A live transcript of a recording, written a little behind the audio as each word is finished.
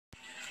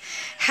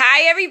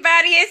Hi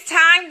everybody, it's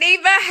Tong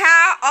Diva.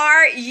 How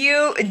are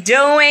you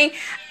doing?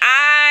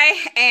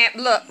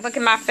 Look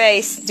at my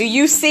face. Do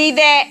you see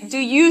that? Do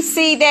you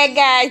see that,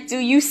 guys? Do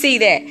you see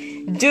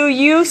that? Do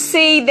you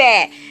see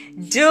that?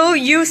 Do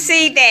you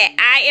see that?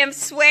 I am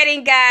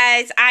sweating,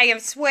 guys. I am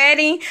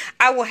sweating.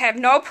 I will have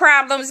no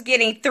problems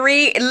getting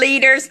 3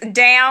 liters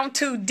down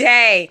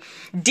today.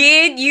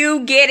 Did you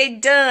get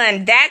it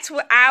done? That's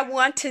what I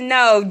want to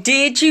know.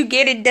 Did you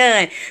get it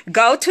done?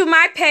 Go to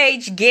my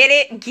page,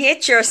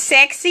 get your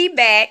sexy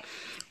back,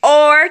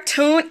 or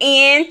tune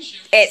in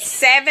at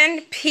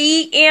 7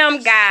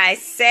 p.m., guys.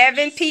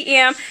 7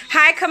 p.m.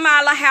 Hi,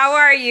 Kamala. How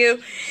are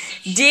you?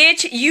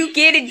 Did you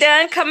get it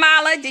done,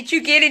 Kamala? Did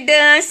you get it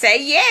done?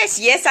 Say yes.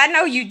 Yes, I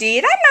know you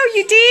did. I know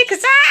you did,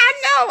 because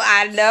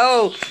I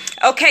know.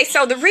 Okay,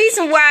 so the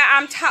reason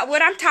why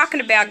what I'm talking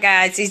about,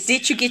 guys, is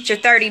did you get your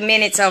 30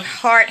 minutes of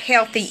heart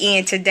healthy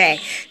in today?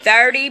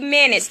 30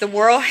 minutes. The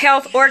World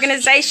Health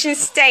Organization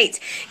states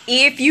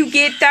if you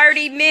get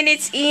 30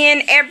 minutes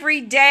in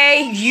every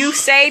day, you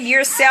save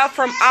yourself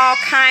from all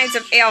kinds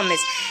of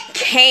ailments.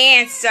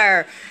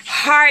 Cancer,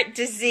 heart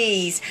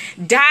disease,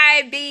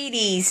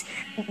 diabetes,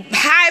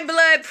 high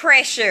blood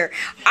pressure,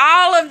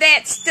 all of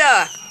that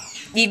stuff.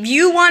 If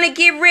you want to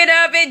get rid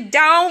of it,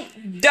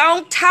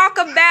 don't talk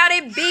about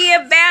it, be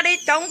about it.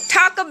 Don't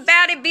talk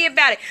about it, be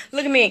about it.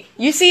 Look at me.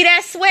 You see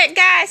that sweat,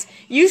 guys?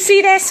 You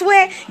see that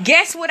sweat?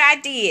 Guess what I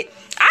did?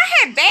 I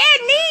had bad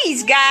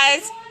knees,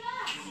 guys.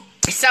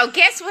 So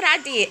guess what I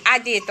did? I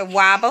did the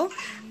wobble.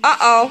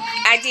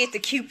 I did the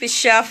Cupid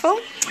shuffle.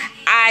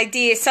 I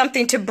did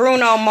something to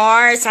Bruno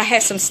Mars. I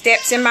had some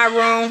steps in my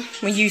room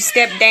when you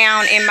step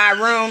down in my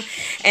room,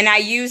 and I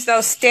used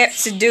those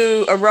steps to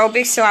do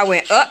aerobics. So I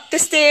went up the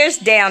stairs,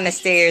 down the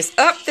stairs,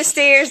 up the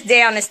stairs,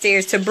 down the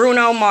stairs to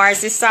Bruno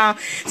Mars' song.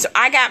 So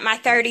I got my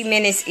 30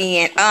 minutes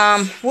in.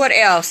 What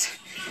else?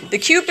 The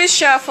Cupid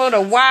shuffle, the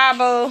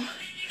wobble.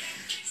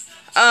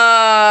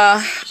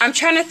 I'm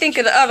trying to think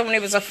of the other one.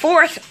 It was a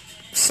 4th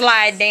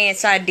slide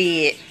dance I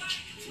did.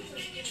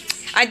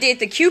 I did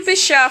the Cupid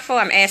shuffle.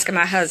 I'm asking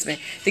my husband.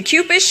 The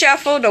Cupid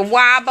shuffle, the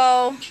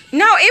wobble.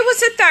 No, it was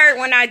the 3rd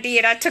one I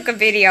did. I took a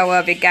video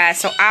of it,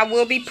 guys. So I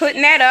will be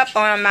putting that up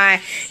on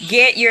my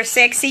Get Your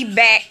Sexy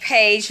Back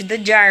page, The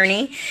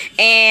Journey.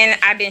 And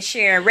I've been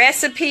sharing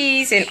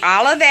recipes and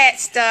all of that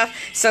stuff.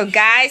 So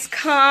guys,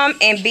 come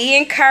and be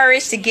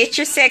encouraged to get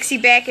your sexy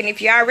back. And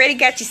if you already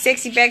got your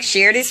sexy back,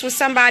 share this with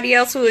somebody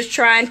else who is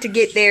trying to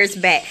get theirs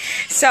back.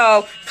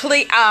 So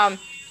please,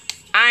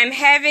 I'm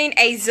having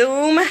a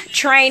Zoom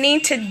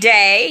training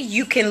today.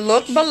 You can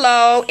look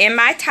below in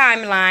my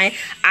timeline.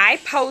 I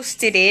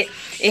posted it.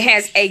 It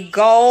has a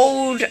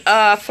gold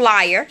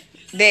flyer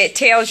that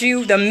tells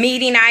you the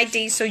meeting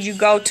ID. So you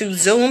go to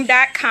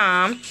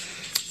zoom.com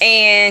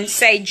and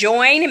say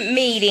join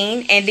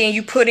meeting, and then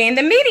you put in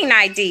the meeting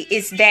ID.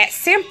 It's that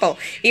simple.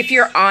 If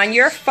you're on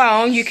your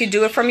phone, you can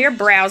do it from your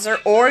browser,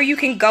 or you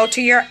can go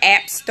to your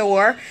app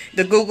store,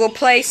 the Google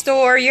Play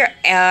Store, your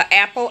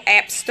Apple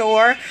App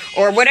Store,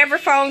 or whatever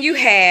phone you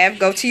have.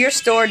 Go to your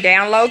store,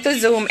 download the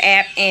Zoom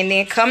app, and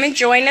then come and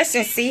join us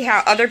and see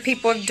how other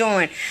people are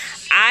doing.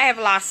 I have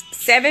lost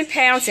 7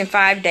 pounds in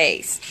 5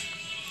 days.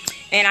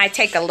 And I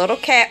take a little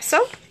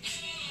capsule,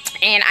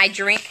 and I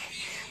drink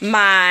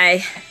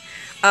my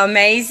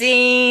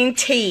amazing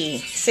tea.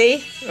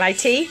 See my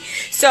tea?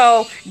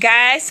 So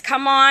guys,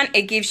 come on.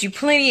 It gives you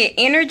plenty of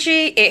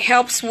energy. It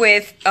helps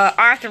with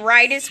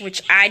arthritis,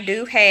 which I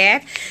do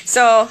have.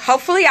 So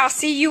hopefully I'll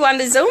see you on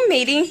the Zoom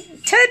meeting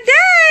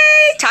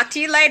today. Talk to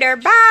you later.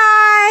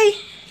 Bye.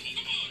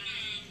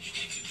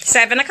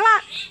 7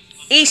 o'clock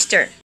Eastern.